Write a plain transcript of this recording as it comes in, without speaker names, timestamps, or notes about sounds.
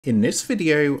In this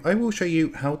video, I will show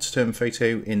you how to turn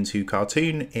photo into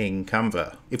cartoon in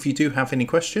Canva. If you do have any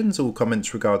questions or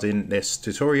comments regarding this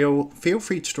tutorial, feel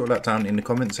free to drop that down in the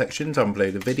comment section down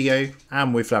below the video.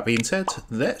 And with that being said,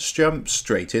 let's jump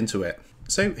straight into it.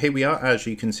 So here we are, as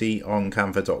you can see on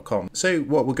canva.com. So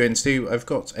what we're going to do, I've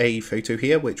got a photo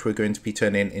here which we're going to be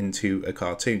turning into a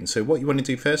cartoon. So what you want to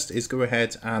do first is go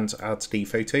ahead and add the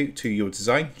photo to your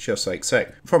design, just like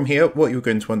so. From here, what you're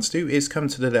going to want to do is come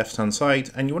to the left hand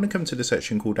side and you want to come to the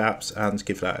section called apps and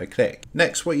give that a click.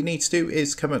 Next, what you need to do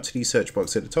is come up to the search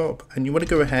box at the top and you want to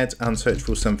go ahead and search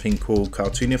for something called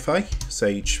Cartoonify. So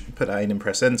you just put that in and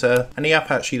press enter, and the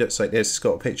app actually looks like this. It's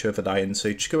got a picture of a lion,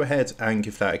 so just go ahead and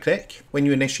give that a click. When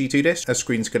you initially do this, a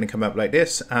screen's going to come up like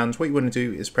this, and what you want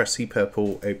to do is press the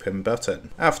purple open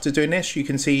button. After doing this, you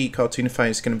can see Cartoonify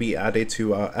is going to be added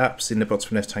to our apps in the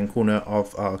bottom left hand corner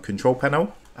of our control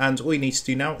panel. And all you need to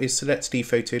do now is select the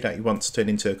photo that you want to turn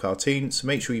into a cartoon, so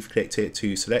make sure you've clicked it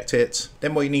to select it.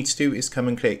 Then what you need to do is come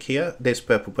and click here, this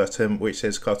purple button which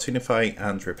says Cartoonify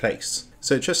and replace.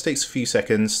 So it just takes a few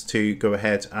seconds to go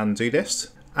ahead and do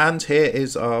this. And here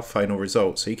is our final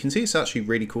result. So you can see it's actually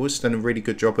really cool. It's done a really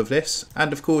good job of this.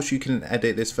 And of course you can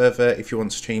edit this further if you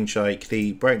want to change like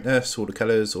the brightness or the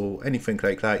colors or anything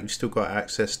like that. You've still got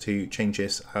access to change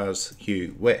this as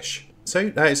you wish. So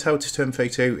that is how to turn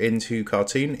photo into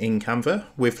cartoon in Canva.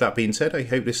 With that being said, I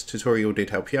hope this tutorial did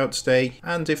help you out today.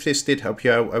 And if this did help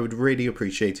you out, I would really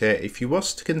appreciate it if you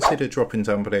was to consider dropping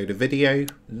down below the video,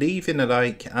 leaving a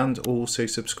like and also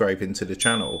subscribing to the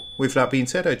channel. With that being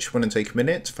said, I just want to take a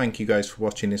minute to thank you guys for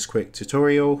watching this quick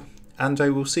tutorial, and I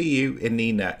will see you in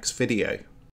the next video.